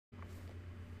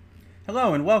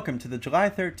Hello and welcome to the July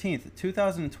 13th,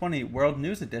 2020 World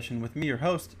News Edition with me, your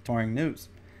host, Touring News.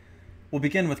 We'll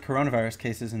begin with coronavirus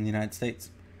cases in the United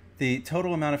States. The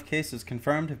total amount of cases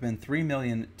confirmed have been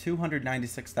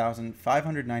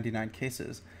 3,296,599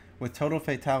 cases, with total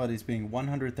fatalities being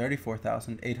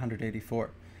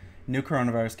 134,884. New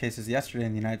coronavirus cases yesterday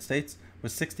in the United States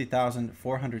was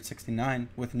 60,469,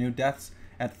 with new deaths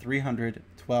at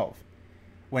 312.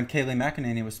 When Kayleigh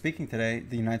McEnany was speaking today,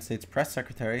 the United States press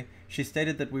secretary, she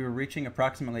stated that we were reaching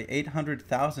approximately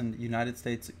 800,000 United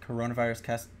States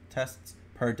coronavirus tests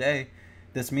per day.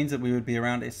 This means that we would be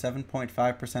around a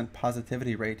 7.5%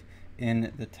 positivity rate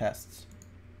in the tests.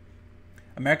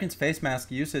 Americans' face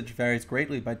mask usage varies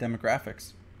greatly by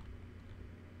demographics.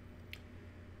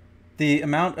 The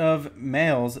amount of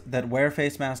males that wear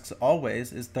face masks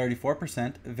always is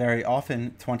 34%, very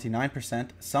often 29%,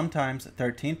 sometimes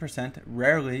 13%,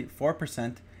 rarely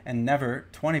 4%, and never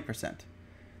 20%.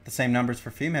 The same numbers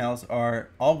for females are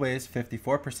always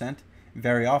 54%,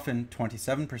 very often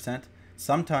 27%,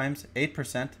 sometimes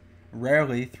 8%,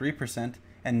 rarely 3%,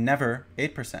 and never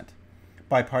 8%.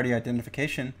 By party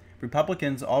identification,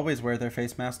 Republicans always wear their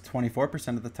face masks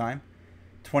 24% of the time,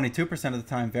 22% of the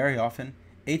time very often,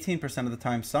 18% of the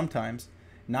time sometimes,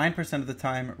 9% of the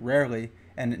time rarely,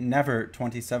 and never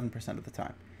 27% of the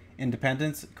time.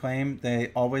 Independents claim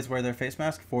they always wear their face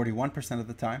mask 41% of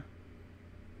the time,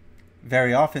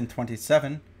 very often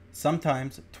 27,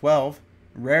 sometimes 12,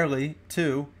 rarely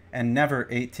 2, and never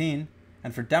 18.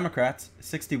 And for Democrats,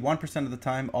 61% of the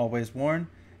time always worn,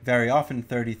 very often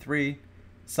 33,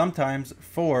 sometimes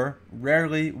 4,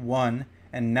 rarely 1,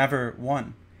 and never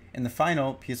 1. In the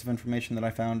final piece of information that I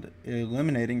found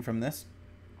illuminating from this,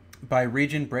 by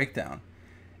region breakdown.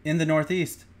 In the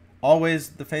Northeast, always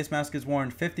the face mask is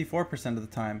worn 54% of the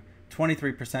time,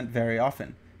 23% very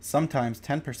often, sometimes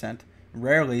 10%,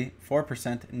 rarely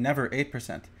 4%, never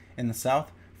 8%. In the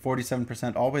South,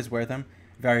 47% always wear them,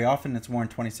 very often it's worn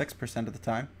 26% of the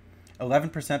time,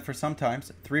 11% for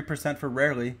sometimes, 3% for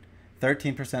rarely,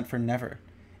 13% for never.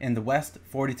 In the West,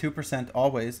 42%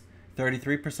 always,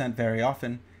 33% very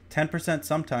often, 10%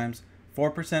 sometimes,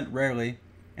 4% rarely,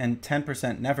 and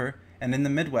 10% never. And in the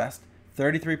Midwest,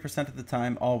 33% of the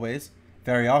time always,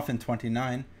 very often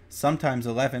 29, sometimes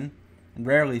 11,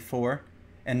 rarely 4,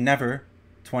 and never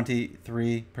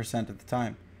 23% of the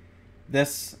time.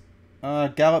 This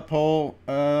Gallup poll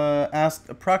asked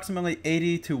approximately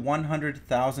 80 to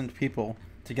 100,000 people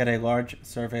to get a large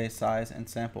survey size and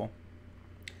sample.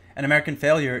 An American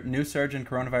failure, new surge in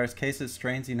coronavirus cases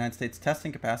strains the United States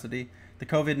testing capacity. The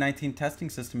COVID-19 testing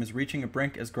system is reaching a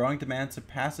brink as growing demand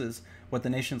surpasses what the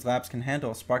nation's labs can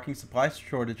handle, sparking supply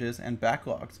shortages and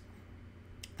backlogs.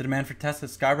 The demand for tests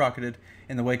has skyrocketed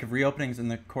in the wake of reopenings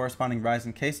and the corresponding rise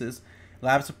in cases.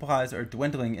 Lab supplies are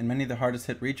dwindling in many of the hardest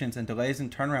hit regions, and delays in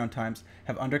turnaround times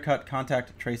have undercut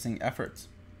contact tracing efforts.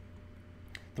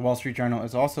 The Wall Street Journal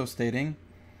is also stating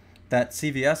that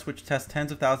CVS, which tests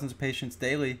tens of thousands of patients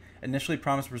daily, initially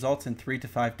promised results in 3 to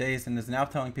 5 days and is now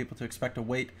telling people to expect a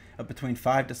wait of between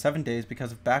 5 to 7 days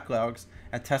because of backlogs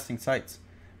at testing sites.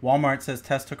 Walmart says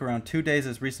tests took around 2 days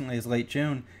as recently as late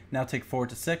June, now take 4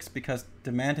 to 6 because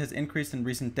demand has increased in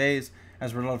recent days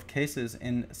as a result of cases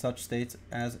in such states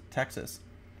as Texas.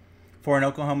 For an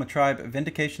Oklahoma tribe,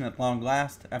 vindication at long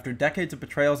last. After decades of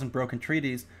betrayals and broken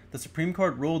treaties, the Supreme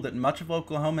Court ruled that much of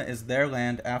Oklahoma is their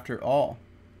land after all.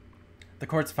 The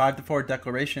court's 5-4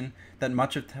 declaration that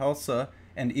much of Tulsa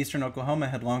and eastern Oklahoma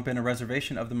had long been a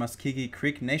reservation of the Muscogee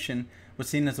Creek Nation was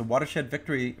seen as a watershed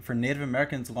victory for Native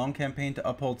Americans' long campaign to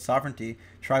uphold sovereignty,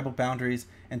 tribal boundaries,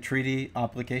 and treaty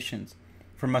obligations.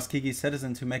 For Muscogee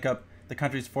citizens who make up the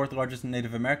country's fourth largest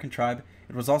Native American tribe,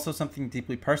 it was also something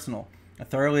deeply personal, a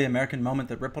thoroughly American moment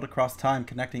that rippled across time,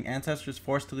 connecting ancestors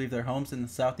forced to leave their homes in the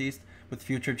Southeast with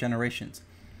future generations.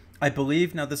 I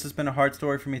believe, now this has been a hard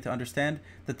story for me to understand,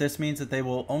 that this means that they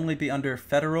will only be under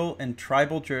federal and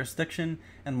tribal jurisdiction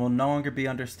and will no longer be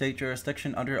under state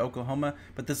jurisdiction under Oklahoma,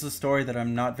 but this is a story that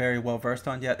I'm not very well versed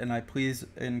on yet, and I please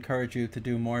encourage you to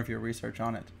do more of your research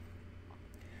on it.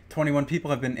 21 people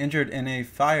have been injured in a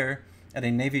fire at a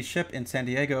Navy ship in San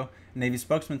Diego. A Navy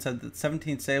spokesman said that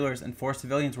 17 sailors and 4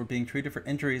 civilians were being treated for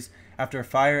injuries after a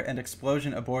fire and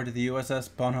explosion aboard the USS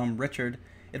Bonhomme Richard.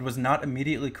 It was not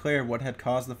immediately clear what had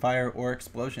caused the fire or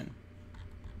explosion.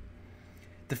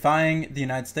 Defying the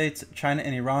United States, China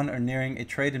and Iran are nearing a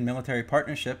trade and military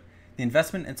partnership. The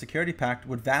Investment and Security Pact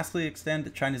would vastly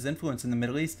extend China's influence in the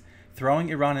Middle East, throwing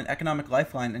Iran an economic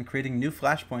lifeline and creating new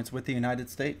flashpoints with the United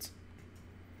States.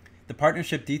 The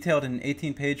partnership detailed in an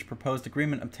 18-page proposed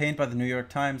agreement obtained by the New York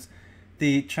Times.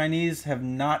 The Chinese have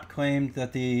not claimed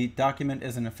that the document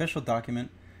is an official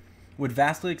document. would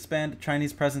vastly expand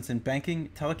Chinese presence in banking,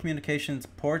 telecommunications,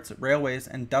 ports, railways,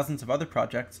 and dozens of other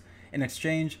projects. In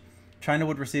exchange, China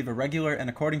would receive a regular and,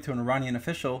 according to an Iranian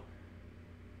official,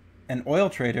 an oil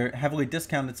trader, heavily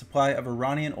discounted supply of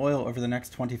Iranian oil over the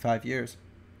next 25 years.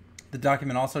 The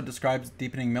document also describes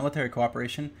deepening military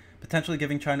cooperation, potentially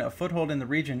giving China a foothold in the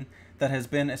region that has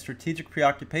been a strategic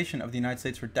preoccupation of the United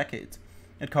States for decades.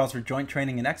 It calls for joint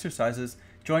training and exercises,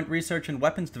 joint research and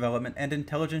weapons development, and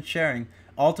intelligence sharing,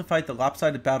 all to fight the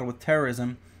lopsided battle with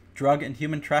terrorism, drug and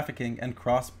human trafficking, and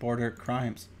cross-border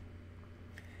crimes.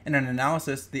 In an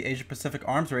analysis, the Asia-Pacific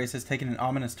arms race has taken an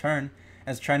ominous turn.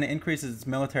 As China increases its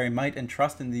military might and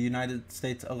trust in the United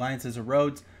States alliances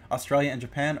erodes, Australia and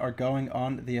Japan are going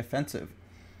on the offensive.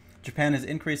 Japan is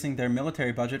increasing their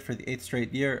military budget for the 8th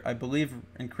straight year, I believe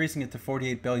increasing it to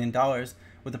 $48 billion,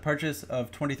 with the purchase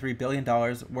of $23 billion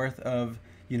worth of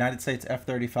United States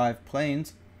F-35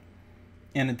 planes.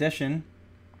 In addition,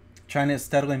 China is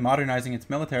steadily modernizing its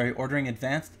military, ordering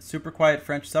advanced, super-quiet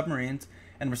French submarines,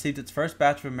 and received its first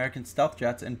batch of American stealth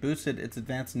jets and boosted its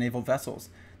advanced naval vessels.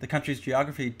 The country's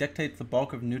geography dictates the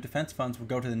bulk of new defense funds will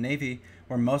go to the Navy,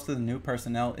 where most of the new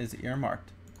personnel is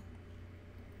earmarked.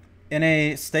 In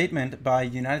a statement by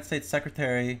United States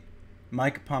Secretary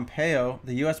Mike Pompeo,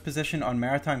 the U.S. position on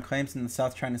maritime claims in the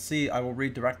South China Sea, I will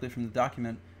read directly from the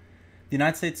document. The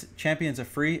United States champions a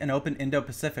free and open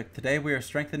Indo-Pacific. Today we are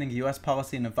strengthening U.S.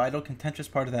 policy in a vital, contentious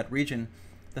part of that region,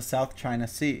 the South China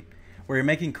Sea. We are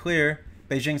making clear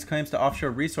Beijing's claims to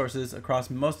offshore resources across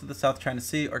most of the South China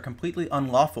Sea are completely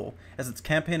unlawful as its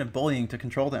campaign of bullying to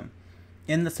control them.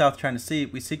 In the South China Sea,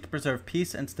 we seek to preserve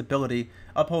peace and stability,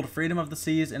 uphold freedom of the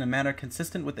seas in a manner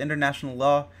consistent with international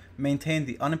law, maintain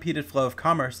the unimpeded flow of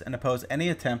commerce, and oppose any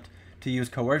attempt to use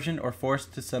coercion or force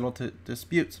to settle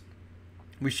disputes.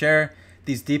 We share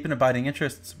these deep and abiding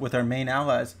interests with our main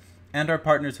allies and our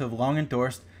partners who have long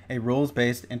endorsed a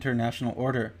rules-based international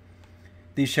order.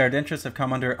 These shared interests have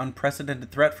come under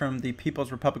unprecedented threat from the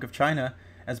People's Republic of China,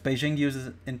 as Beijing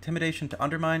uses intimidation to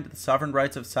undermine the sovereign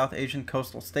rights of South Asian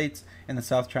coastal states in the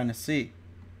South China Sea,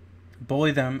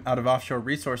 bully them out of offshore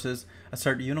resources,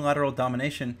 assert unilateral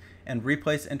domination, and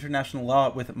replace international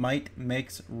law with might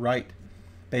makes right.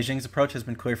 Beijing's approach has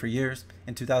been clear for years.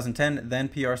 In 2010, then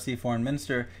PRC Foreign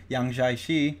Minister Yang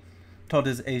Jiechi told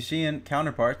his Asian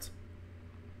counterparts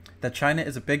that China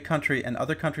is a big country and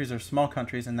other countries are small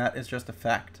countries, and that is just a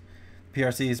fact.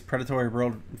 PRC's predatory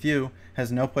worldview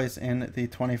has no place in the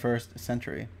 21st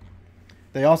century.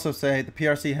 They also say the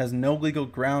PRC has no legal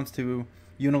grounds to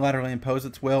unilaterally impose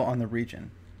its will on the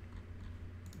region.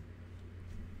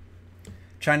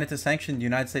 China to sanction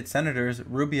United States Senators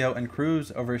Rubio and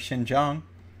Cruz over Xinjiang.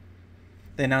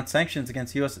 They announced sanctions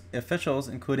against U.S. officials,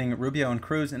 including Rubio and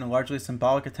Cruz, in a largely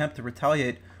symbolic attempt to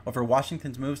retaliate over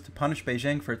Washington's moves to punish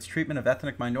Beijing for its treatment of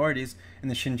ethnic minorities in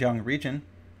the Xinjiang region.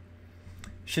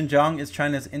 Xinjiang is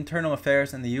China's internal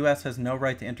affairs and the U.S. has no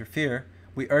right to interfere.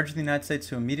 We urge the United States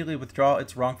to immediately withdraw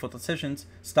its wrongful decisions,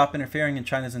 stop interfering in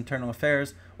China's internal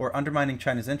affairs, or undermining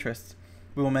China's interests.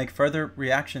 We will make further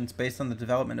reactions based on the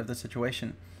development of the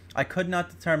situation. I could not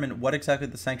determine what exactly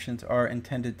the sanctions are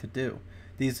intended to do.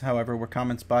 These, however, were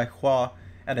comments by Hua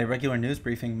at a regular news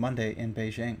briefing Monday in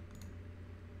Beijing.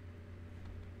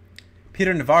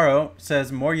 Peter Navarro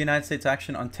says more United States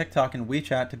action on TikTok and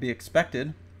WeChat to be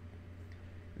expected,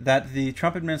 that the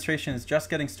Trump administration is just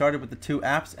getting started with the two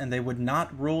apps and they would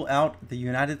not rule out the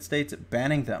United States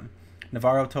banning them.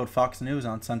 Navarro told Fox News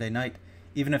on Sunday night,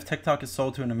 even if TikTok is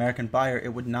sold to an American buyer,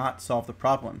 it would not solve the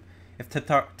problem. If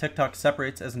TikTok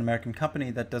separates as an American company,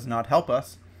 that does not help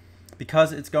us.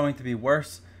 Because it's going to be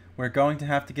worse, we're going to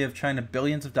have to give China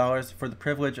billions of dollars for the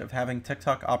privilege of having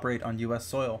TikTok operate on U.S.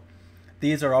 soil.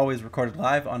 These are always recorded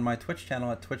live on my Twitch channel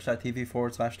at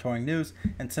twitch.tv/Touring News,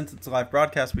 and since it's a live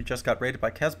broadcast, we just got raided by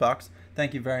Kezbox.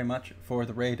 Thank you very much for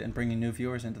the raid and bringing new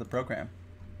viewers into the program.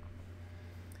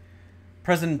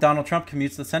 President Donald Trump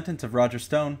commutes the sentence of Roger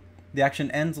Stone. The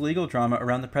action ends legal drama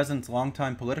around the president's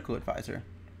longtime political advisor.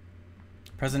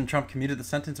 President Trump commuted the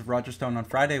sentence of Roger Stone on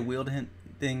Friday, wielding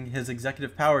his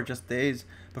executive power just days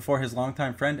before his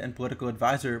longtime friend and political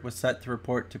advisor was set to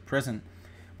report to prison.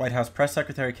 White House Press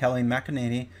Secretary Kelly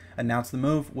McEnany announced the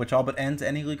move, which all but ends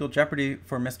any legal jeopardy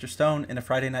for Mr. Stone, in a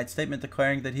Friday night statement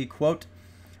declaring that he, quote,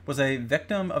 was a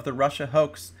victim of the Russia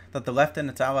hoax that the left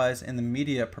and its allies in the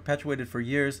media perpetuated for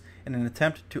years in an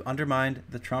attempt to undermine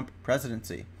the Trump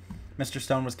presidency. Mr.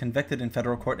 Stone was convicted in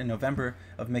federal court in November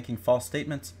of making false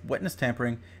statements, witness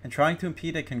tampering, and trying to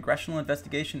impede a congressional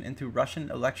investigation into Russian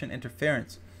election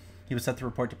interference. He was set to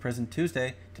report to prison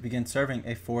Tuesday to begin serving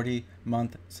a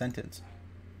 40-month sentence.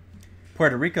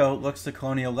 Puerto Rico looks to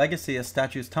colonial legacy as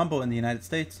statues tumble in the United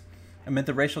States. Amid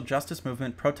the racial justice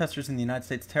movement, protesters in the United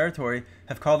States territory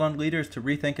have called on leaders to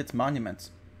rethink its monuments.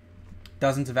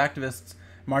 Dozens of activists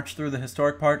marched through the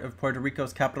historic part of Puerto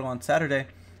Rico's capital on Saturday,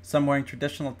 some wearing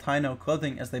traditional Taino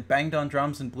clothing as they banged on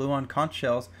drums and blew on conch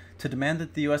shells to demand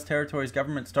that the U.S. territory's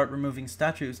government start removing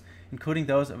statues, including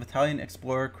those of Italian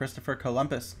explorer Christopher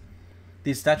Columbus.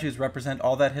 These statues represent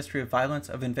all that history of violence,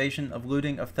 of invasion, of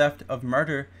looting, of theft, of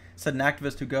murder, said an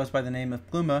activist who goes by the name of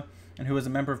Pluma and who is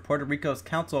a member of Puerto Rico's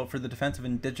Council for the Defense of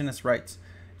Indigenous Rights.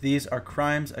 These are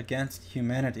crimes against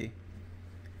humanity.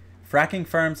 Fracking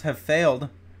firms have failed,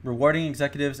 rewarding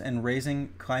executives and raising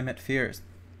climate fears.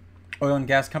 Oil and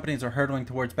gas companies are hurtling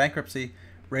towards bankruptcy,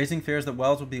 raising fears that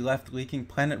wells will be left leaking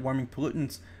planet-warming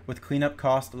pollutants with cleanup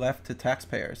costs left to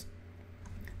taxpayers.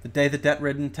 The day the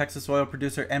debt-ridden Texas oil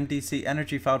producer MDC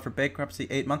Energy filed for bankruptcy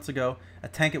 8 months ago, a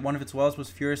tank at one of its wells was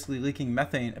furiously leaking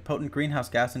methane, a potent greenhouse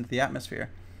gas, into the atmosphere.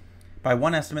 By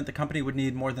one estimate, the company would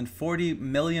need more than $40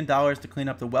 million to clean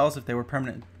up the wells if they were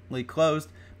permanently closed,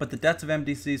 but the debts of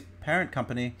MDC's parent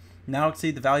company now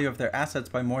exceed the value of their assets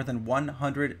by more than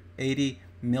 $180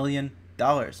 million.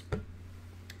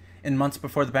 In months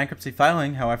before the bankruptcy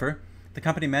filing, however, the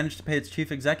company managed to pay its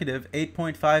chief executive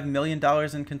 $8.5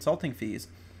 million in consulting fees.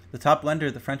 The top lender,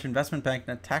 the French investment bank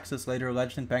Natixis, later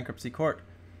alleged in bankruptcy court.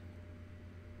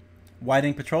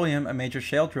 Whiting Petroleum, a major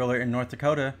shale driller in North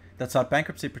Dakota that sought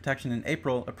bankruptcy protection in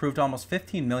April, approved almost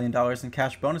 $15 million in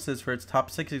cash bonuses for its top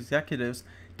 6 executives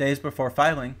days before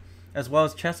filing, as well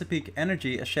as Chesapeake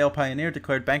Energy, a shale pioneer,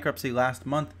 declared bankruptcy last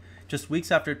month, just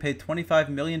weeks after it paid $25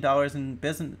 million in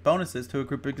business bonuses to a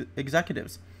group of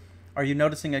executives. Are you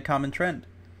noticing a common trend?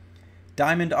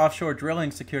 Diamond Offshore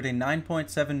Drilling secured a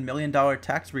 $9.7 million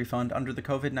tax refund under the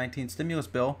COVID-19 stimulus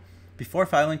bill before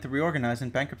filing to reorganize in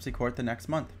bankruptcy court the next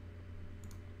month.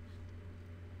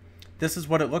 This is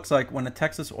what it looks like when a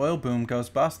Texas oil boom goes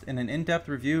bust. In an in-depth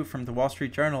review from the Wall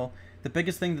Street Journal, the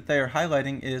biggest thing that they are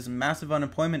highlighting is massive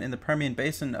unemployment in the Permian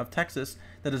Basin of Texas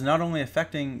that is not only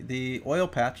affecting the oil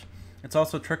patch, it's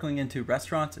also trickling into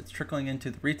restaurants, it's trickling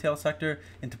into the retail sector,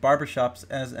 into barbershops,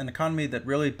 as an economy that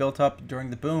really built up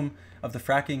during the boom of the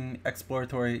fracking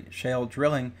exploratory shale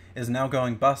drilling is now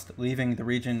going bust, leaving the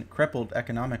region crippled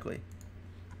economically.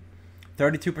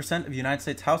 32% of United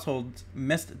States households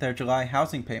missed their July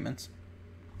housing payments.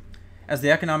 As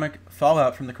the economic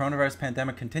fallout from the coronavirus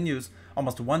pandemic continues,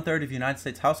 almost one-third of United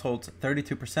States households,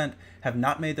 32%, have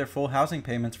not made their full housing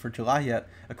payments for July yet,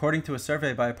 according to a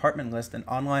survey by Apartment List, an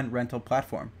online rental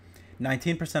platform.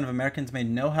 19% of Americans made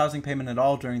no housing payment at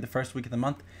all during the first week of the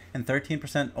month, and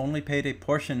 13% only paid a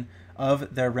portion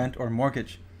of their rent or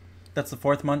mortgage. That's the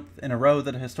 4th month in a row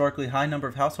that a historically high number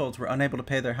of households were unable to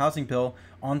pay their housing bill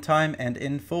on time and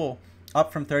in full,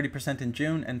 up from 30% in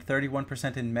June and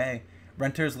 31% in May.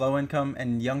 Renters, low-income,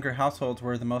 and younger households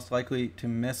were the most likely to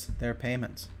miss their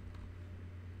payments.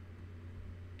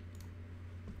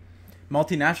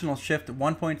 Multinationals shift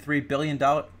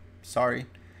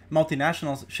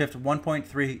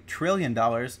 $1.3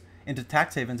 trillion into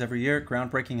tax havens every year,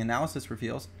 groundbreaking analysis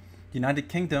reveals. The United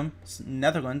Kingdom,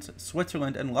 Netherlands,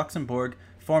 Switzerland, and Luxembourg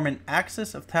form an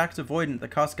axis of tax avoidance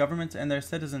that costs governments and their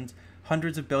citizens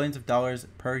hundreds of billions of dollars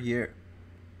per year.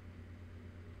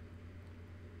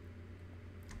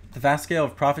 The vast scale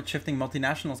of profit-shifting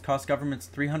multinationals costs governments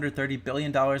 $330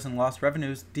 billion in lost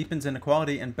revenues, deepens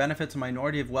inequality, and benefits a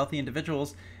minority of wealthy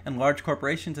individuals and large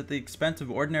corporations at the expense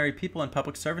of ordinary people and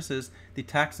public services, the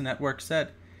tax network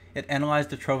said. It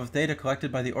analyzed a trove of data collected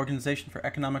by the Organization for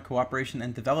Economic Cooperation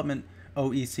and Development,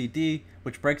 OECD,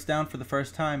 which breaks down for the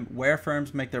first time where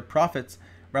firms make their profits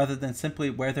rather than simply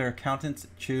where their accountants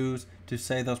choose to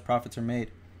say those profits are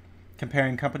made.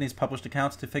 Comparing companies' published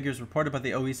accounts to figures reported by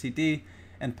the OECD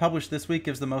and published this week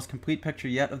gives the most complete picture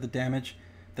yet of the damage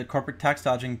that corporate tax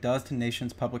dodging does to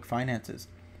nations' public finances.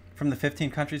 From the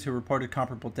 15 countries who reported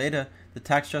comparable data, the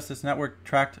Tax Justice Network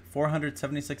tracked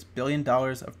 $476 billion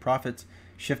of profits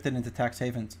shifted into tax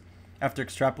havens. After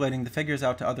extrapolating the figures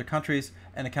out to other countries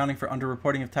and accounting for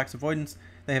underreporting of tax avoidance,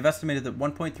 they have estimated that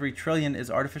 $1.3 trillion is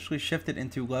artificially shifted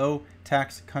into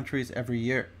low-tax countries every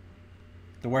year.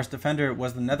 The worst offender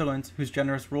was the Netherlands, whose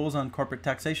generous rules on corporate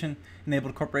taxation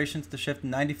enabled corporations to shift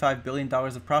 $95 billion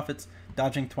of profits,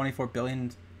 dodging $24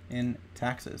 billion in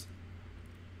taxes.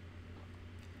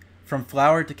 From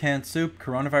flour to canned soup,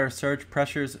 coronavirus surge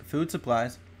pressures food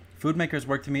supplies. Food makers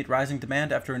work to meet rising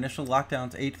demand after initial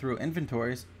lockdowns ate through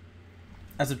inventories.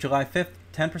 As of July 5th,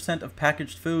 10% of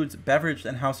packaged foods, beverage,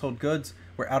 and household goods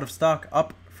were out of stock,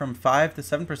 up from 5 to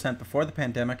 7% before the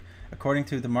pandemic, according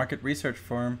to the market research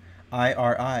firm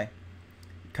IRI.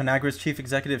 Conagra's chief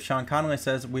executive Sean Connolly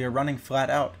says, "We are running flat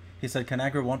out." He said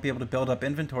Conagra won't be able to build up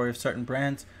inventory of certain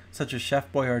brands such as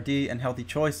Chef Boyardee and Healthy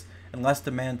Choice, unless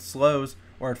demand slows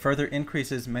or it further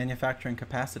increases manufacturing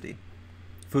capacity.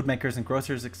 Food makers and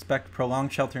grocers expect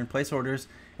prolonged shelter-in-place orders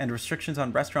and restrictions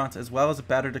on restaurants, as well as a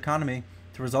battered economy,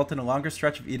 to result in a longer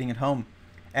stretch of eating at home.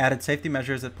 Added safety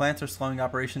measures at plants are slowing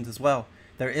operations as well.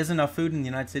 There is enough food in the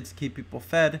United States to keep people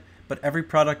fed, but every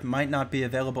product might not be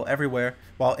available everywhere,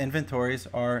 while inventories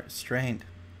are strained.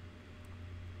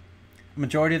 A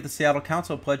majority of the Seattle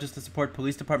Council pledges to support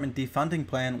police department defunding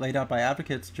plan laid out by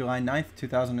advocates July 9,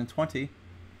 2020.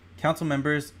 Council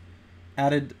members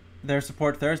added their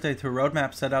support Thursday to a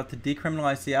roadmap set out to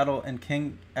decriminalize Seattle and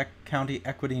King County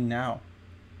equity now.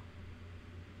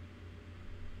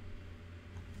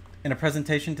 In a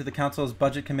presentation to the Council's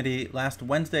Budget Committee last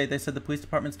Wednesday, they said the police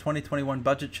department's 2021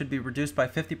 budget should be reduced by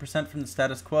 50% from the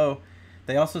status quo.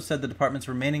 They also said the department's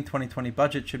remaining 2020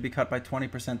 budget should be cut by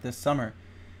 20% this summer.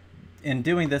 In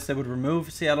doing this, they would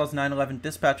remove Seattle's 9/11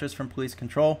 dispatchers from police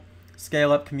control,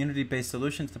 scale up community-based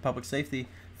solutions to public safety,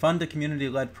 fund a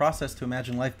community-led process to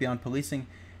imagine life beyond policing,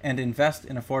 and invest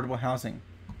in affordable housing.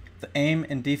 The aim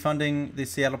in defunding the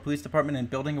Seattle Police Department and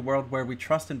building a world where we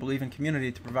trust and believe in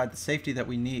community to provide the safety that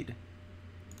we need.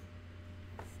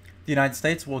 The United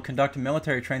States will conduct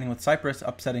military training with Cyprus,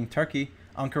 upsetting Turkey.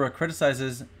 Ankara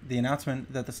criticizes the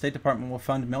announcement that the State Department will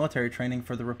fund military training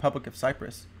for the Republic of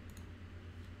Cyprus.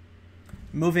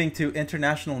 Moving to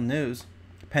international news,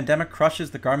 pandemic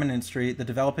crushes the garment industry, the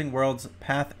developing world's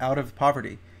path out of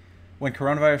poverty. When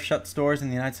coronavirus shut stores in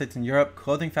the United States and Europe,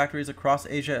 clothing factories across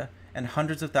Asia and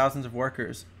hundreds of thousands of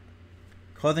workers.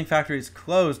 Clothing factories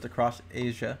closed across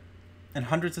Asia, and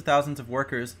hundreds of thousands of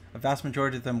workers, a vast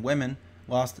majority of them women,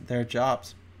 lost their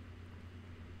jobs.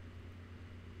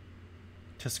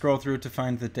 To scroll through to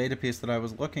find the data piece that I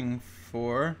was looking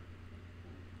for.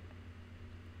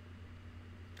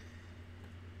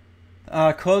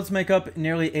 Clothes make up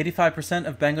nearly 85%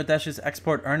 of Bangladesh's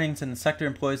export earnings, and the sector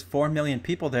employs 4 million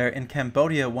people there. In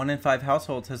Cambodia, 1 in 5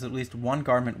 households has at least one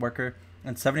garment worker,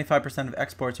 and 75% of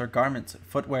exports are garments,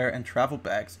 footwear, and travel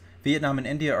bags. Vietnam and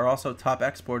India are also top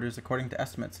exporters, according to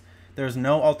estimates. There is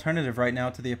no alternative right now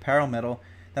to the apparel metal.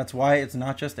 That's why it's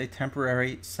not just a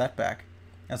temporary setback,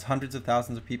 as hundreds of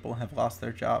thousands of people have lost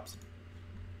their jobs.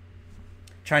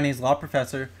 Chinese law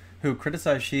professor who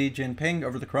criticized Xi Jinping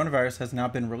over the coronavirus has now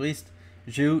been released.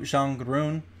 Zhu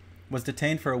Zhangrun was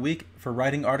detained for a week for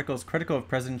writing articles critical of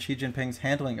President Xi Jinping's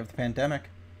handling of the pandemic.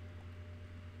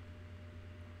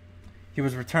 He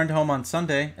was returned home on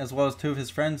Sunday, as well as 2 of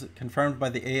his friends, confirmed by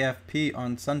the AFP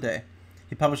on Sunday.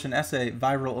 He published an essay,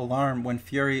 Viral Alarm, When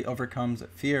Fury Overcomes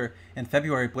Fear, in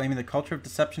February, blaming the culture of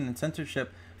deception and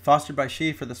censorship fostered by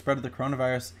Xi for the spread of the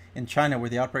coronavirus in China, where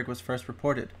the outbreak was first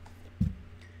reported.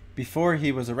 Before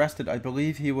he was arrested, I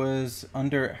believe he was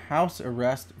under house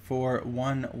arrest for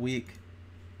 1 week.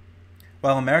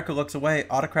 While America looks away,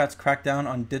 autocrats crack down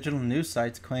on digital news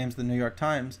sites, claims the New York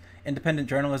Times. Independent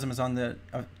journalism is on the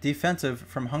defensive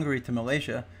from Hungary to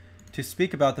Malaysia. To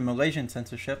speak about the Malaysian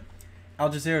censorship,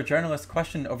 Al Jazeera journalists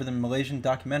questioned over the Malaysian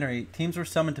documentary. Teams were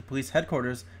summoned to police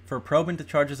headquarters for a probe into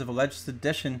charges of alleged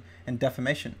sedition and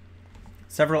defamation.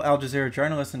 Several Al Jazeera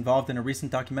journalists involved in a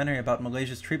recent documentary about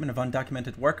Malaysia's treatment of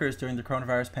undocumented workers during the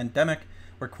coronavirus pandemic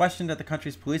were questioned at the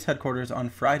country's police headquarters on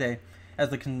Friday, as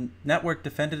the network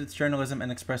defended its journalism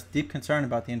and expressed deep concern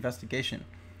about the investigation.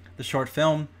 The short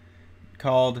film,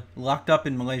 called Locked Up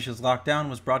in Malaysia's Lockdown,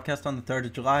 was broadcast on the 3rd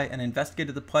of July and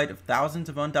investigated the plight of thousands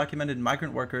of undocumented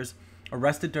migrant workers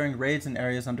arrested during raids in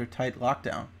areas under tight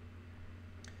lockdown.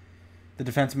 The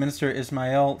Defense Minister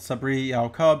Ismail Sabri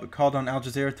Yaakob called on Al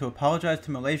Jazeera to apologize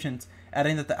to Malaysians,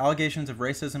 adding that the allegations of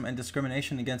racism and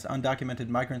discrimination against undocumented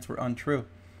migrants were untrue.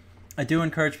 I do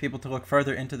encourage people to look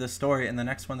further into this story and the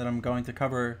next one that I'm going to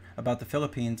cover about the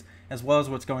Philippines, as well as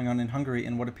what's going on in Hungary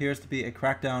and what appears to be a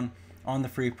crackdown on the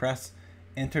free press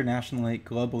internationally,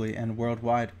 globally, and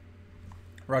worldwide.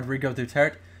 Rodrigo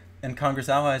Duterte and Congress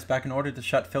allies back in order to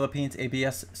shut Philippines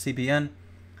ABS-CBN.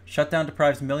 Shutdown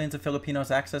deprives millions of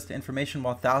Filipinos access to information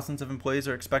while thousands of employees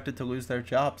are expected to lose their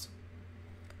jobs.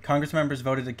 Congress members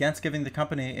voted against giving the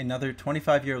company another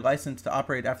 25-year license to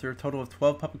operate after a total of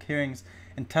 12 public hearings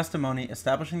and testimony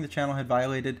establishing the channel had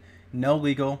violated no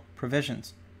legal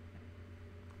provisions.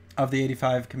 Of the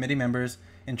 85 committee members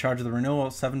in charge of the renewal,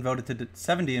 70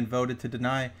 voted to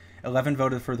deny, 11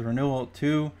 voted for the renewal,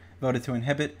 2 voted to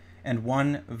inhibit, and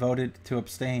 1 voted to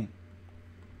abstain.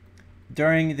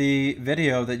 During the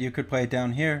video that you could play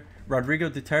down here, Rodrigo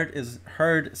Duterte is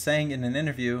heard saying in an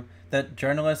interview that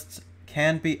journalists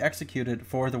can be executed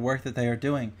for the work that they are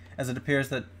doing, as it appears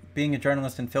that being a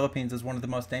journalist in Philippines is one of the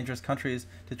most dangerous countries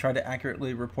to try to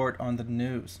accurately report on the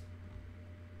news.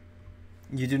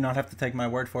 You do not have to take my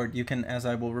word for it. You can, as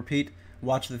I will repeat,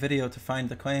 watch the video to find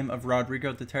the claim of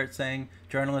Rodrigo Duterte saying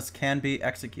journalists can be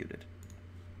executed.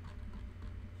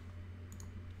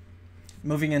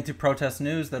 Moving into protest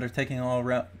news that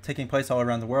are taking place all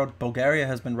around the world, Bulgaria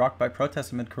has been rocked by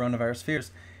protests amid coronavirus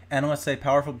fears. Analysts say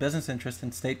powerful business interests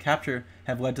and state capture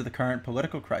have led to the current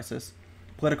political crisis.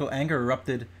 Political anger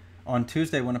erupted on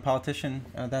Tuesday when a politician...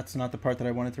 that's not the part that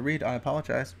I wanted to read. I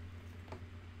apologize.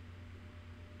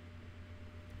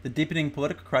 The deepening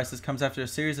political crisis comes after a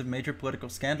series of major political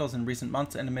scandals in recent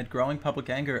months and amid growing public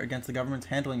anger against the government's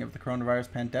handling of the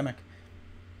coronavirus pandemic.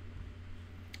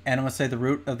 Analysts say the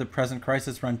root of the present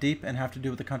crisis run deep and have to do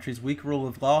with the country's weak rule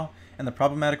of law and the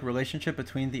problematic relationship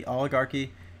between the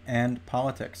oligarchy and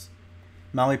politics.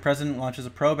 Mali president launches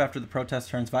a probe after the protest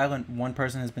turns violent. One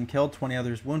person has been killed, 20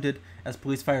 others wounded, as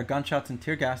police fire gunshots and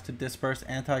tear gas to disperse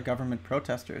anti-government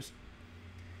protesters.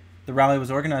 The rally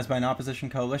was organized by an opposition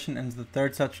coalition and is the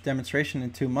third such demonstration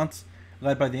in 2 months,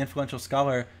 led by the influential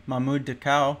scholar Mahmoud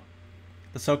Dicao.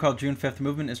 The so-called June 5th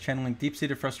movement is channeling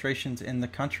deep-seated frustrations in the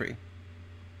country.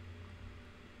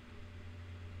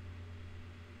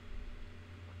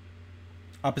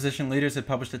 Opposition leaders had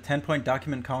published a 10-point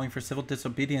document calling for civil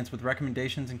disobedience with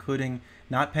recommendations including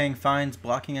not paying fines,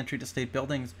 blocking entry to state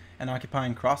buildings, and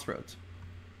occupying crossroads.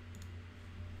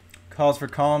 Calls for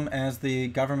calm as the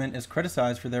government is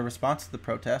criticized for their response to the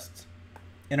protests.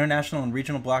 International and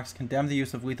regional blocs condemned the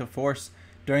use of lethal force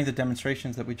during the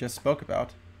demonstrations that we just spoke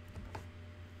about.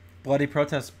 Bloody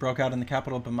protests broke out in the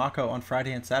capital Bamako on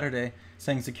Friday and Saturday,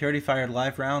 saying security fired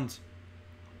live rounds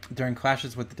during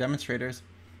clashes with the demonstrators.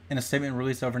 In a statement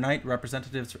released overnight,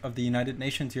 representatives of the United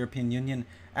Nations, European Union,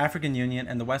 African Union,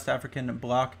 and the West African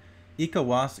bloc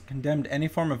ECOWAS condemned any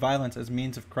form of violence as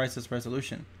means of crisis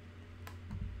resolution.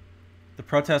 The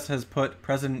protest has put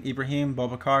President Ibrahim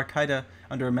Boubacar Keïta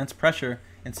under immense pressure,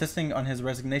 insisting on his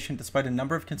resignation despite a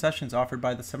number of concessions offered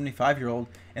by the 75-year-old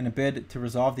in a bid to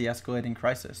resolve the escalating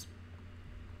crisis.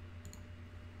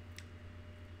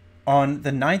 On the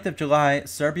 9th of July,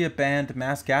 Serbia banned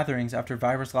mass gatherings after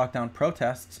virus lockdown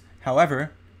protests.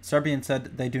 However, Serbians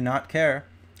said they do not care,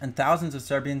 and thousands of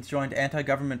Serbians joined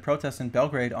anti-government protests in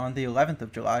Belgrade on the 11th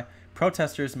of July.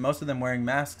 Protesters, most of them wearing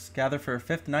masks, gather for a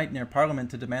fifth night near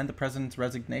Parliament to demand the president's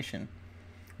resignation.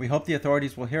 We hope the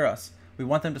authorities will hear us. We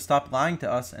want them to stop lying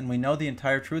to us, and we know the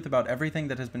entire truth about everything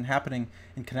that has been happening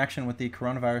in connection with the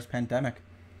coronavirus pandemic.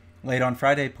 Late on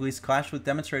Friday, police clashed with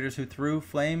demonstrators who threw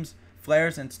flares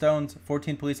and stones.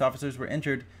 14 police officers were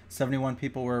injured. 71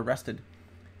 people were arrested.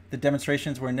 The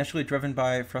demonstrations were initially driven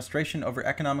by frustration over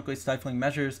economically stifling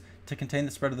measures to contain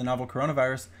the spread of the novel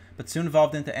coronavirus, but soon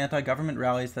evolved into anti-government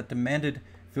rallies that demanded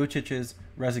Vučić's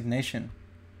resignation.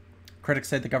 Critics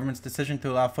say the government's decision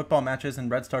to allow football matches in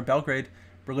Red Star Belgrade,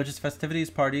 religious festivities,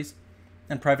 parties,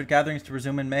 and private gatherings to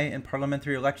resume in May, and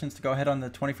parliamentary elections to go ahead on the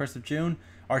 21st of June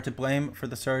are to blame for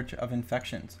the surge of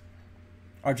infections.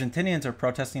 Argentinians are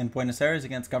protesting in Buenos Aires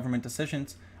against government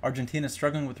decisions. Argentina is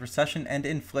struggling with recession and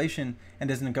inflation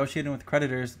and is negotiating with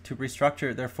creditors to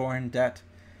restructure their foreign debt.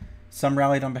 Some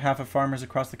rallied on behalf of farmers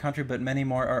across the country, but many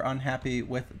more are unhappy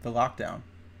with the lockdown.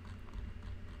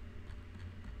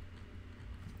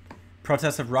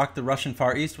 Protests have rocked the Russian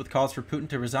Far East with calls for Putin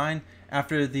to resign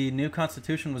after the new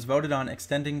constitution was voted on,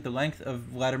 extending the length of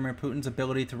Vladimir Putin's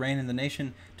ability to reign in the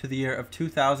nation to the year of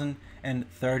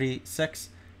 2036.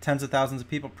 Tens of thousands of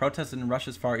people protested in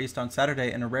Russia's Far East on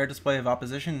Saturday in a rare display of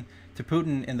opposition to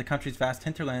Putin in the country's vast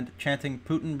hinterland, chanting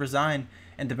 "Putin resign"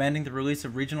 and demanding the release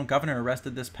of regional governor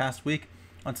arrested this past week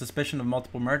on suspicion of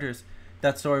multiple murders.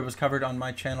 That story was covered on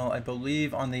my channel, I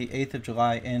believe, on the 8th of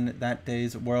July in that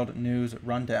day's World News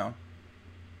Rundown.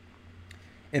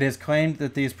 It is claimed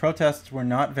that these protests were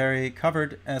not very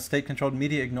covered, as state-controlled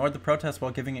media ignored the protests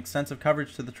while giving extensive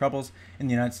coverage to the troubles in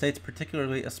the United States,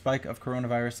 particularly a spike of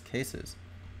coronavirus cases.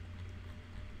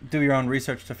 Do your own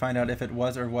research to find out if it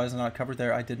was or was not covered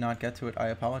there. I did not get to it. I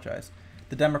apologize.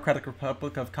 The Democratic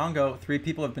Republic of Congo, 3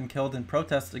 people have been killed in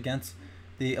protests against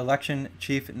the election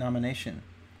chief nomination.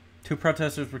 2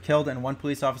 protesters were killed and 1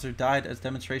 police officer died as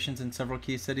demonstrations in several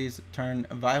key cities turned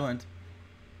violent.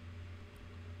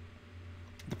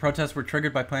 The protests were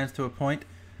triggered by plans to appoint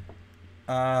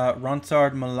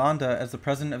Ronsard Malanda as the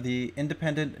president of the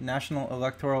Independent National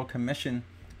Electoral Commission.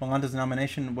 Malanda's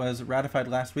nomination was ratified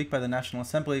last week by the National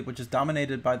Assembly, which is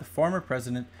dominated by the former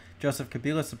president, Joseph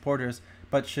Kabila's supporters,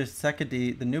 but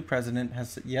Tshisekedi, the new president,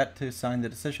 has yet to sign the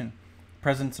decision.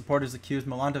 President supporters accused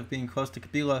Malanda of being close to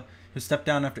Kabila, who stepped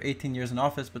down after 18 years in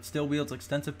office but still wields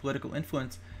extensive political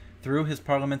influence through his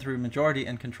parliamentary majority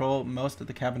and control most of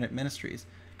the cabinet ministries.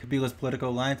 Kabila's political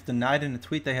alliance denied in a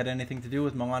tweet they had anything to do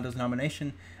with Malanda's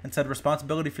nomination and said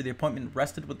responsibility for the appointment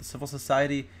rested with the civil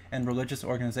society and religious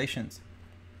organizations.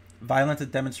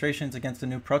 Violent demonstrations against a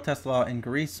new protest law in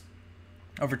Greece.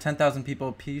 Over 10,000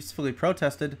 people peacefully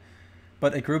protested,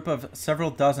 but a group of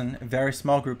several dozen, a very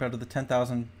small group out of the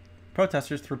 10,000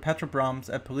 protesters, threw petrol bombs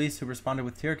at police who responded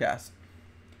with tear gas.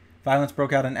 Violence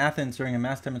broke out in Athens during a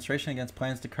mass demonstration against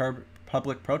plans to curb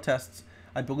public protests.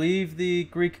 I believe the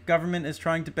Greek government is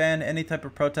trying to ban any type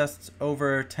of protests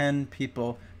over 10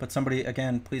 people, but somebody,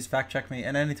 again, please fact check me.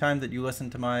 And any time that you listen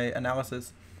to my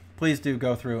analysis, please do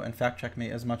go through and fact check me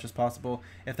as much as possible.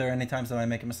 If there are any times that I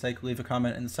make a mistake, leave a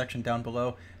comment in the section down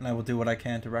below, and I will do what I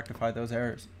can to rectify those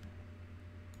errors.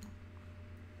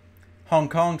 Hong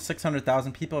Kong,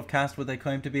 600,000 people have cast what they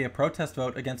claim to be a protest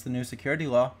vote against the new security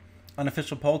law. An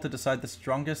official poll to decide the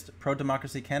strongest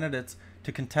pro-democracy candidates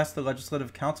to contest the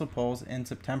Legislative Council polls in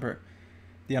September.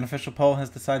 The unofficial poll has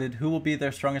decided who will be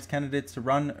their strongest candidates to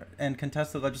run and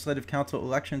contest the Legislative Council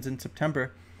elections in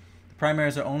September. The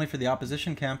primaries are only for the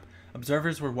opposition camp.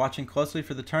 Observers were watching closely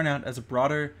for the turnout as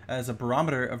a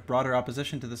barometer of broader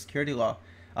opposition to the security law.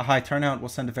 A high turnout will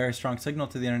send a very strong signal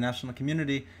to the international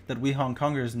community that we Hong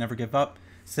Kongers never give up,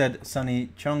 said Sunny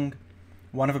Chung,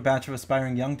 one of a batch of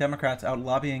aspiring young Democrats out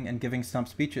lobbying and giving stump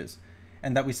speeches,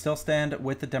 and that we still stand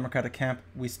with the Democratic camp.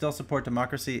 We still support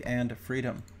democracy and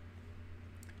freedom.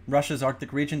 Russia's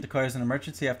Arctic region declares an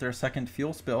emergency after a second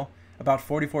fuel spill. About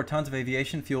 44 tons of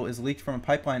aviation fuel is leaked from a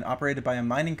pipeline operated by a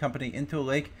mining company into a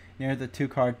lake near the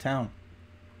Tukhard town.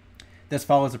 This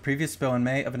follows a previous spill in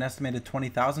May of an estimated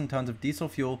 20,000 tons of diesel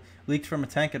fuel leaked from a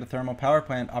tank at a thermal power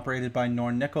plant operated by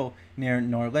Nornickel near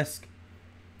Norilsk.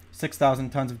 6,000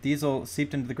 tons of diesel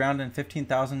seeped into the ground and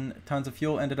 15,000 tons of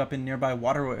fuel ended up in nearby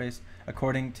waterways,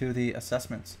 according to the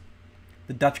assessments.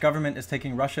 The Dutch government is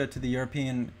taking Russia to the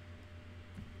European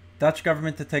Rights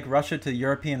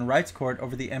Court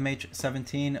over the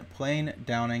MH17 plane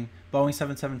downing. Boeing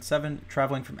 777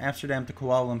 traveling from Amsterdam to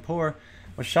Kuala Lumpur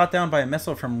was shot down by a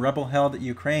missile from rebel-held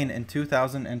Ukraine in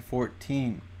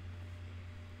 2014.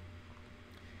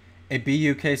 A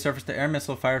BUK surface-to-air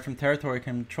missile fired from territory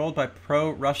controlled by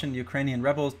pro-Russian Ukrainian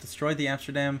rebels destroyed the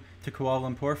Amsterdam to Kuala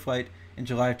Lumpur flight in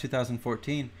July of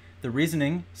 2014. The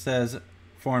reasoning, says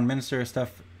Foreign Minister Stef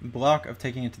Blok, of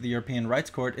taking it to the European Rights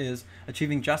Court is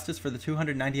achieving justice for the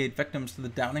 298 victims to the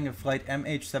downing of flight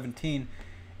MH17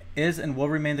 is and will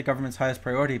remain the government's highest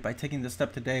priority. By taking this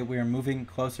step today, we are moving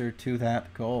closer to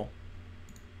that goal.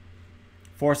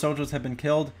 4 soldiers have been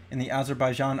killed in the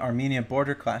Azerbaijan-Armenia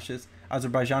border clashes.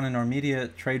 Azerbaijan and Armenia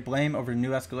trade blame over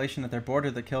new escalation at their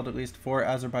border that killed at least 4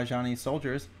 Azerbaijani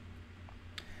soldiers.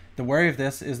 The worry of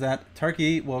this is that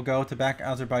Turkey will go to back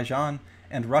Azerbaijan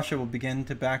and Russia will begin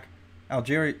to back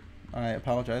Russia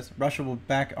will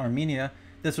back Armenia.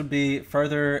 This would be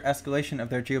further escalation of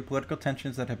their geopolitical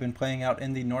tensions that have been playing out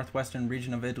in the northwestern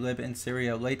region of Idlib in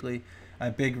Syria lately. A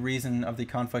big reason of the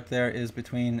conflict there is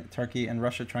between Turkey and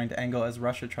Russia trying to angle as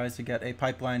Russia tries to get a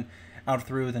pipeline out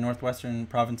through the northwestern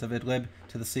province of Idlib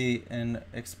to the sea and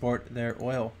export their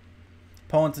oil.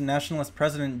 Poland's nationalist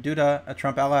president Duda, a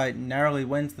Trump ally, narrowly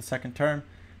wins the second term.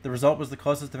 The result was the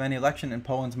closest of any election in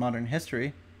Poland's modern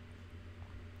history.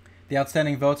 The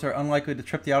outstanding votes are unlikely to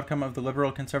trip the outcome of the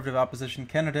liberal-conservative opposition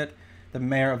candidate, the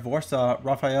mayor of Warsaw,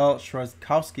 Rafael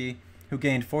Trzaskowski, who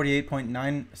gained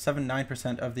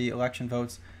 48.979% of the election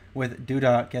votes, with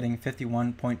Duda getting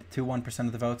 51.21%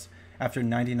 of the votes after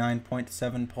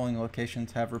 99.7 polling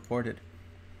locations have reported.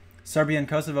 Serbia and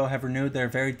Kosovo have renewed their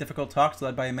very difficult talks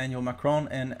led by Emmanuel Macron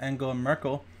and Angela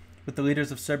Merkel, with the leaders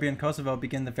of Serbia and Kosovo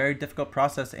begin the very difficult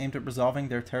process aimed at resolving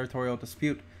their territorial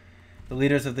dispute. The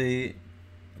leaders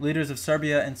of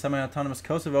Serbia and semi-autonomous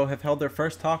Kosovo have held their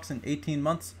first talks in 18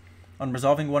 months on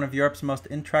resolving one of Europe's most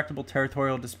intractable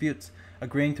territorial disputes,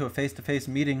 agreeing to a face-to-face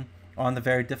meeting on the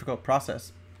very difficult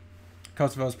process.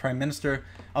 Kosovo's Prime Minister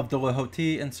Abdullah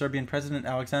Hoti and Serbian President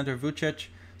Aleksandar Vučić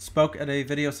spoke at a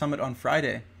video summit on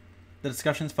Friday. The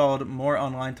discussions followed more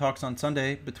online talks on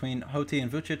Sunday between Hoti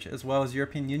and Vučić, as well as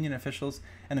European Union officials,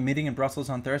 and a meeting in Brussels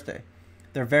on Thursday.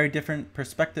 There are very difficult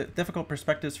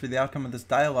perspectives for the outcome of this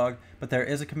dialogue, but there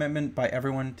is a commitment by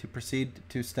everyone to proceed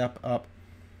to step up.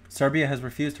 Serbia has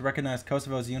refused to recognize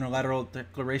Kosovo's unilateral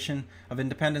declaration of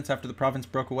independence after the province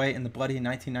broke away in the bloody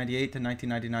 1998 to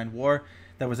 1999 war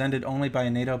that was ended only by a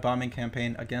NATO bombing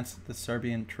campaign against the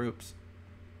Serbian troops.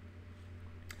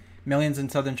 Millions in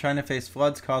southern China face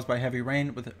floods caused by heavy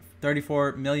rain, with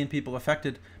 34 million people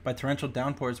affected by torrential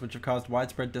downpours which have caused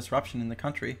widespread disruption in the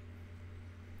country.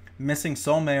 Missing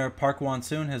Seoul Mayor Park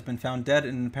Won-soon has been found dead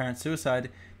in an apparent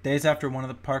suicide days after one of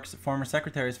the park's former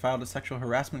secretaries filed a sexual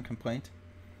harassment complaint.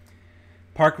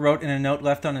 Park wrote in a note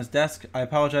left on his desk, "I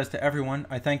apologize to everyone.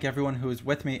 I thank everyone who is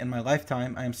with me in my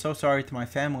lifetime. I am so sorry to my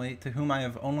family, to whom I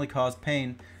have only caused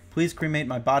pain. Please cremate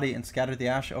my body and scatter the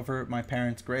ash over my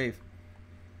parents' grave."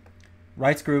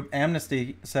 Rights group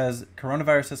Amnesty says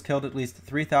coronavirus has killed at least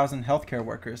 3,000 healthcare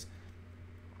workers,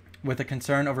 with a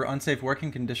concern over unsafe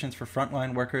working conditions for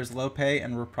frontline workers, low pay,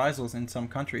 and reprisals in some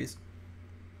countries.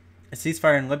 A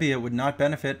ceasefire in Libya would not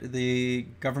benefit the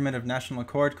government of national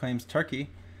accord, claims Turkey.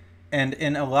 And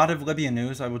in a lot of Libya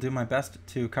news, I will do my best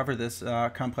to cover this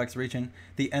complex region.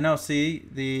 The NOC,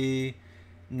 the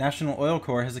National Oil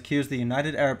Corps, has accused the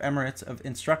United Arab Emirates of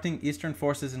instructing Eastern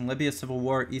forces in Libya's civil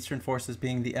war, Eastern forces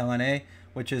being the LNA,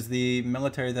 which is the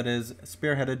military that is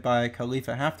spearheaded by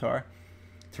Khalifa Haftar,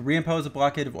 to reimpose a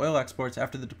blockade of oil exports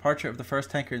after the departure of the first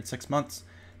tanker in 6 months.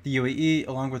 The UAE,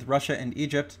 along with Russia and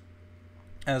Egypt,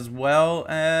 as well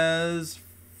as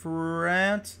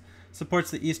France,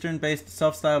 supports the eastern-based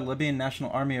self-styled Libyan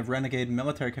National Army of renegade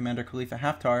military commander Khalifa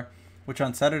Haftar, which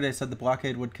on Saturday said the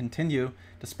blockade would continue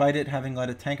despite it having led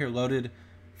a tanker loaded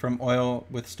from oil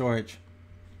with storage.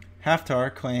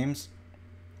 Haftar claims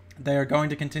they are going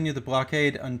to continue the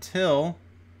blockade until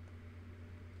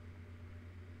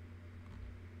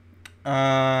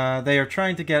they are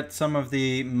trying to get some of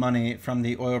the money from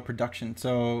the oil production.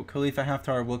 So Khalifa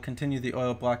Haftar will continue the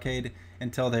oil blockade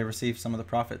until they receive some of the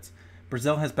profits.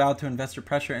 Brazil has bowed to investor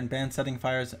pressure and banned setting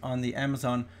fires on the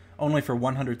Amazon only for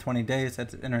 120 days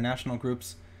as international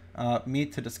groups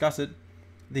meet to discuss it.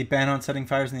 The ban on setting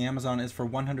fires in the Amazon is for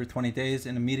 120 days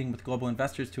in a meeting with global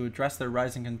investors to address their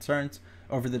rising concerns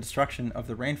over the destruction of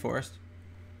the rainforest.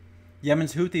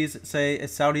 Yemen's Houthis say a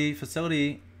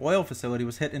Saudi oil facility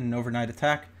was hit in an overnight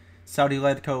attack.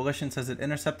 Saudi-led coalition says it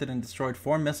intercepted and destroyed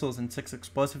 4 missiles and 6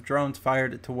 explosive drones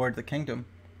fired toward the kingdom.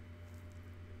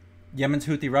 Yemen's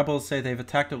Houthi rebels say they've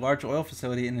attacked a large oil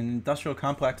facility in an industrial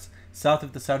complex south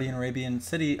of the Saudi Arabian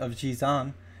city of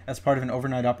Jizan as part of an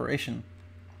overnight operation.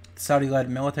 The Saudi-led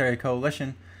military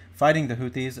coalition fighting the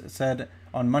Houthis said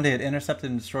on Monday it intercepted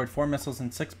and destroyed 4 missiles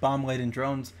and 6 bomb-laden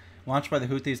drones launched by the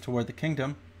Houthis toward the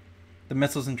kingdom. The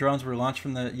missiles and drones were launched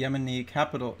from the Yemen's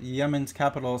capital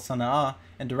Sana'a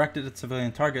and directed at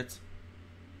civilian targets.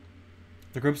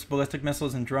 The group's ballistic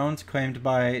missiles and drones, claimed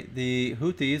by the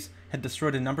Houthis, had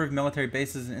destroyed a number of military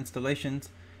bases and installations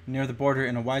near the border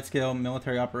in a wide-scale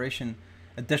military operation.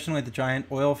 Additionally, the giant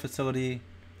oil facility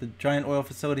in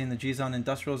the Jizan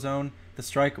industrial zone, the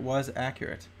strike was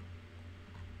accurate.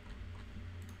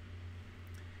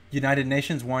 United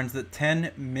Nations warns that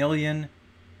 10 million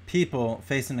people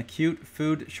face an acute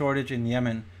food shortage in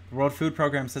Yemen. The World Food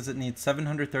Program says it needs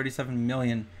 737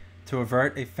 million to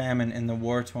avert a famine in the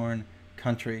war-torn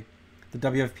country. The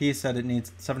WFP said it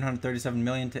needs 737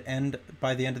 million to end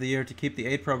by the end of the year to keep the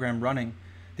aid program running.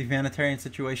 The humanitarian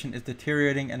situation is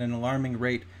deteriorating at an alarming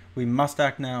rate. We must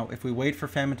act now. If we wait for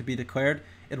famine to be declared,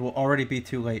 it will already be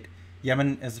too late.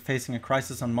 Yemen is facing a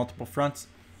crisis on multiple fronts.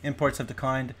 Imports have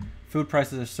declined, food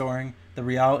prices are soaring, the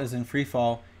rial is in free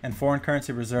fall, and foreign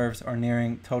currency reserves are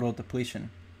nearing total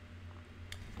depletion.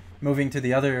 Moving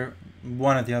to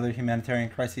one of the other humanitarian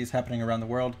crises happening around the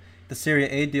world, the Syria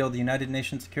aid deal. The United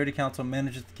Nations Security Council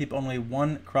manages to keep only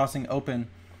one crossing open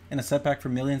in a setback for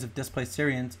millions of displaced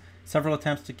Syrians. Several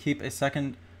attempts to keep a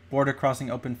second border crossing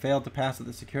open failed to pass at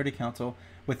the Security Council,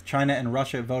 with China and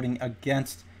Russia voting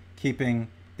against keeping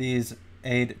these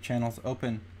aid channels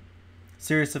open.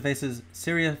 Syria faces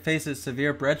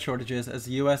severe bread shortages as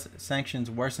U.S. sanctions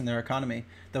worsen their economy.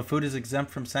 Though food is exempt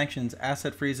from sanctions,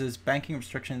 asset freezes, banking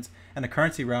restrictions, and a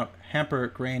currency rout hamper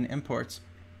grain imports.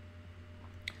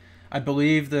 I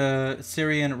believe the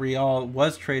Syrian rial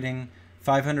was trading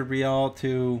 500 rial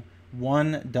to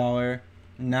 $1.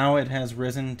 Now it has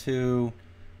risen to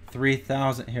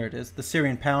 3,000. Here it is. The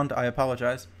Syrian pound, I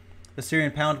apologize. The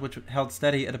Syrian pound, which held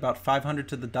steady at about 500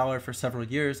 to the dollar for several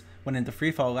years, went into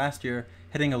freefall last year,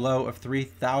 hitting a low of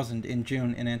 3,000 in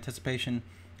June in anticipation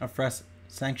of fresh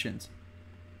sanctions.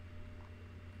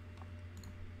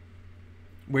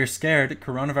 We're scared.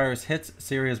 Coronavirus hits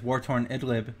Syria's war-torn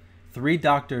Idlib. 3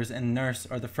 doctors and nurse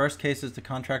are the first cases to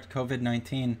contract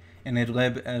COVID-19 in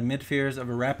Idlib amid fears of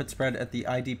a rapid spread at the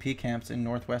IDP camps in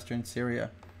northwestern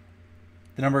Syria.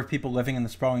 The number of people living in the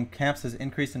sprawling camps has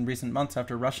increased in recent months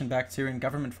after Russian-backed Syrian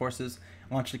government forces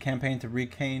launched a campaign to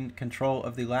regain control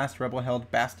of the last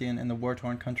rebel-held bastion in the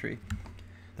war-torn country.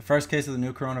 The first case of the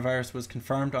new coronavirus was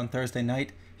confirmed on Thursday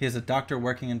night. He is a doctor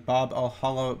working in Bab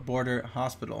al-Hala Border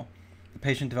Hospital. The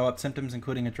patient developed symptoms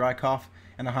including a dry cough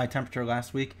and a high temperature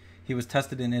last week. He was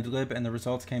tested in Idlib and the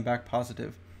results came back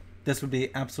positive. This would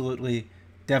be absolutely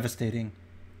devastating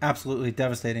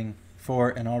for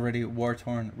an already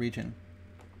war-torn region.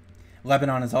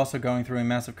 Lebanon is also going through a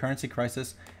massive currency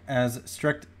crisis as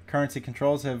strict currency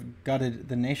controls have gutted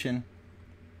the nation.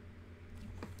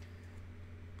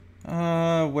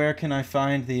 Where can I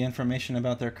find the information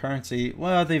about their currency?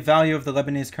 Well, the value of the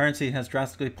Lebanese currency has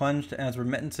drastically plunged as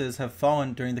remittances have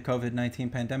fallen during the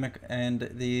COVID-19 pandemic,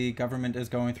 and the government is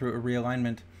going through a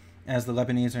realignment as the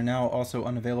Lebanese are now also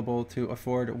unavailable to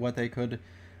afford what they could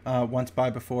once buy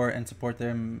before and support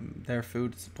their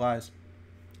food supplies.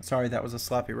 Sorry, that was a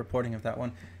sloppy reporting of that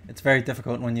one. It's very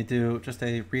difficult when you do just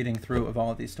a reading through of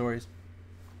all of these stories.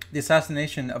 The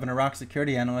assassination of an Iraq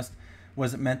security analyst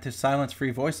was meant to silence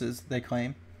free voices, they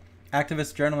claim.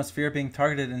 Activist journalists fear being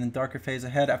targeted in a darker phase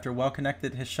ahead after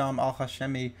well-connected Hisham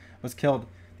al-Hashemi was killed.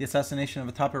 The assassination of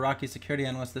a top Iraqi security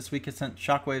analyst this week has sent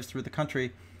shockwaves through the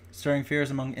country, stirring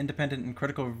fears among independent and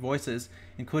critical voices,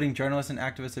 including journalists and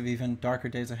activists of even darker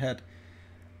days ahead.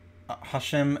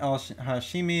 Hashim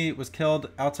al-Hashimi was killed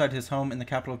outside his home in the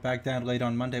capital of Baghdad late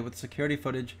on Monday, with security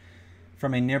footage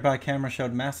from a nearby camera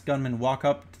showed masked gunmen walk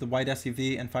up to the white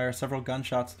SUV and fire several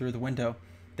gunshots through the window.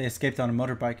 They escaped on a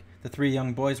motorbike. The 3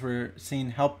 young boys were seen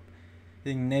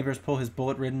helping neighbors pull his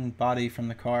bullet-ridden body from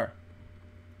the car.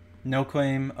 No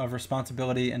claim of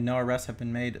responsibility and no arrests have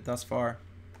been made thus far.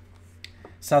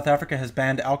 South Africa has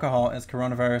banned alcohol as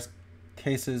coronavirus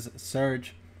cases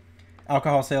surge.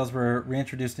 Alcohol sales were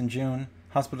reintroduced in June.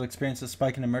 Hospital experienced a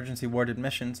spike in emergency ward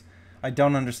admissions. I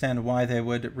don't understand why they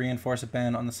would reinforce a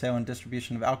ban on the sale and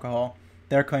distribution of alcohol.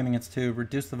 They're claiming it's to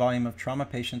reduce the volume of trauma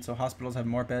patients so hospitals have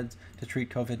more beds to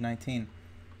treat COVID-19.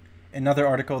 Another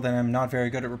article that I'm not very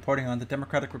good at reporting on, the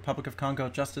Democratic Republic of Congo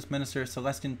Justice Minister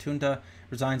Celestin Tunda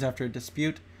resigns after a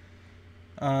dispute.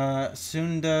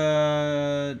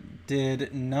 Sunda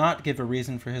did not give a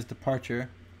reason for his departure.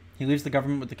 He leaves the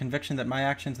government with the conviction that my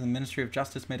actions in the Ministry of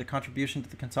Justice made a contribution to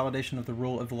the consolidation of the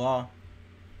rule of law.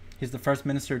 He's the first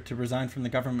minister to resign from the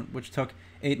government, which took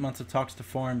 8 months of talks to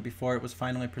form before it was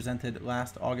finally presented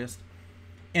last August.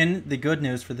 In the good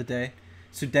news for the day,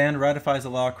 Sudan ratifies a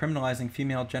law criminalizing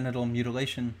female genital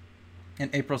mutilation. In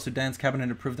April, Sudan's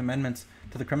cabinet approved amendments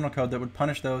to the criminal code that would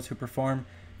punish those who perform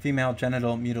female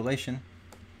genital mutilation.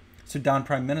 Sudan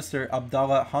Prime Minister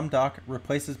Abdallah Hamdok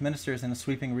replaces ministers in a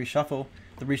sweeping reshuffle.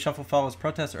 The reshuffle follows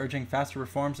protests urging faster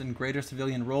reforms and greater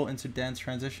civilian role in Sudan's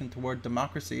transition toward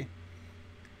democracy.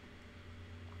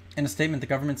 In a statement, the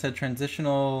government said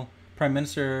Transitional Prime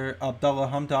Minister Abdallah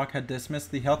Hamdok had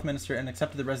dismissed the health minister and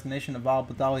accepted the resignation of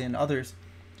al-Badali and others.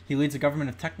 He leads a government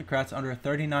of technocrats under a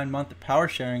 39-month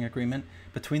power-sharing agreement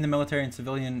between the military and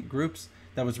civilian groups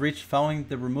that was reached following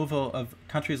the removal of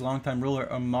country's longtime ruler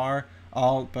Omar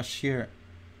al-Bashir.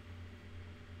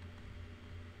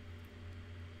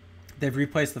 They've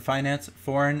replaced the finance,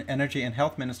 foreign, energy, and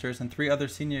health ministers and 3 other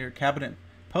senior cabinet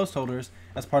post holders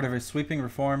as part of a sweeping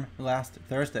reform last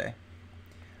Thursday.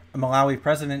 A Malawi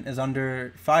president is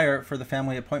under fire for the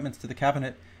family appointments to the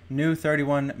cabinet. New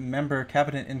 31-member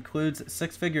cabinet includes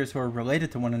 6 figures who are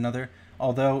related to one another,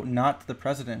 although not the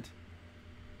president.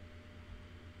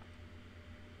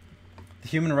 The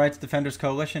Human Rights Defenders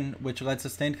Coalition, which led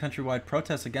sustained countrywide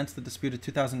protests against the disputed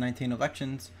 2019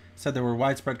 elections, said there were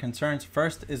widespread concerns.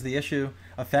 First is the issue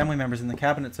of family members in the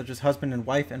cabinet, such as husband and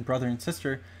wife and brother and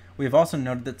sister. We have also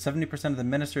noted that 70% of the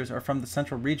ministers are from the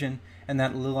central region and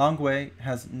that Lilongwe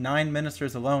has 9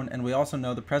 ministers alone, and we also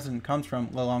know the president comes from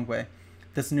Lilongwe.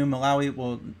 This new Malawi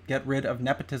will get rid of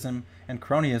nepotism and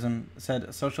cronyism,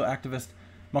 said social activist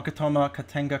Mokotoma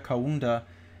Katenga Kaunda,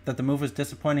 that the move was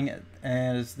disappointing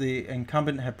as the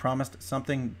incumbent had promised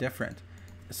something different.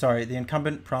 Sorry, the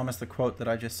incumbent promised the quote that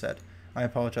I just said. I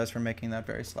apologize for making that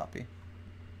very sloppy.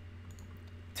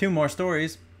 2 more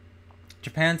stories.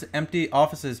 Japan's empty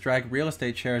offices drag real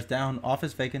estate shares down.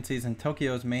 Office vacancies in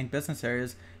Tokyo's main business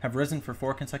areas have risen for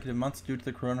 4 consecutive months due to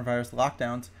the coronavirus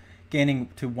lockdowns, gaining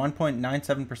to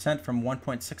 1.97% from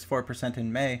 1.64%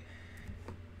 in May.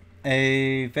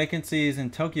 Vacancies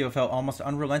in Tokyo fell almost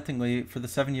unrelentingly for the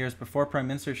 7 years before Prime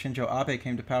Minister Shinzo Abe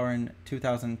came to power in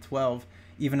 2012,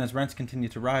 even as rents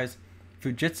continued to rise.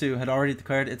 Fujitsu had already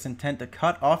declared its intent to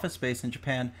cut office space in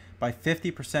Japan by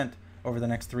 50% over the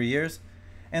next 3 years.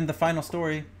 And the final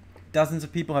story, dozens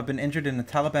of people have been injured in a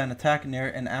Taliban attack near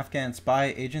an Afghan spy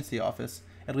agency office.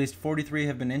 At least 43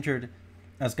 have been injured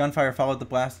as gunfire followed the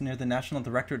blast near the National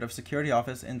Directorate of Security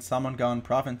office in Samangan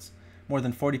province. More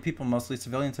than 40 people, mostly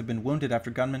civilians, have been wounded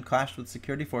after gunmen clashed with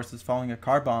security forces following a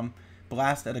car bomb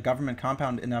blast at a government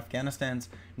compound in Afghanistan's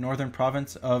northern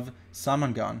province of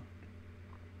Samangan.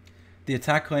 The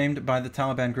attack claimed by the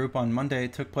Taliban group on Monday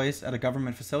took place at a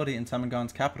government facility in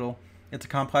Samangan's capital. It's a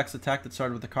complex attack that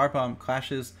started with a car bomb.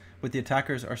 Clashes with the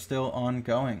attackers are still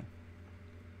ongoing.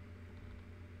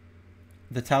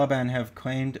 The Taliban have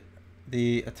claimed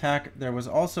the attack. There was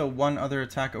also one other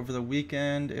attack over the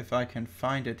weekend, if I can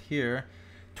find it here.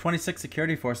 26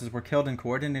 security forces were killed in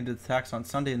coordinated attacks on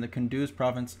Sunday in the Kunduz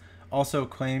province, also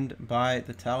claimed by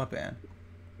the Taliban.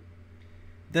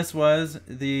 This was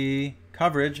the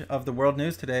coverage of the world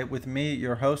news today with me,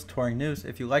 your host, Touring News.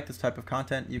 If you like this type of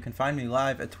content, you can find me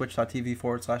live at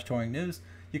twitch.tv/Touring News.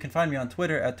 You can find me on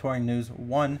Twitter at Touring News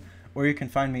 1, or you can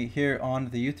find me here on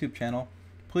the YouTube channel.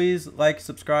 Please like,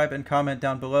 subscribe, and comment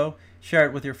down below. Share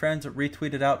it with your friends,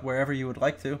 retweet it out wherever you would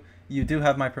like to. You do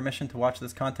have my permission to watch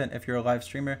this content if you're a live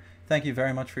streamer. Thank you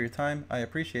very much for your time. I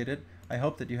appreciate it. I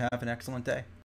hope that you have an excellent day.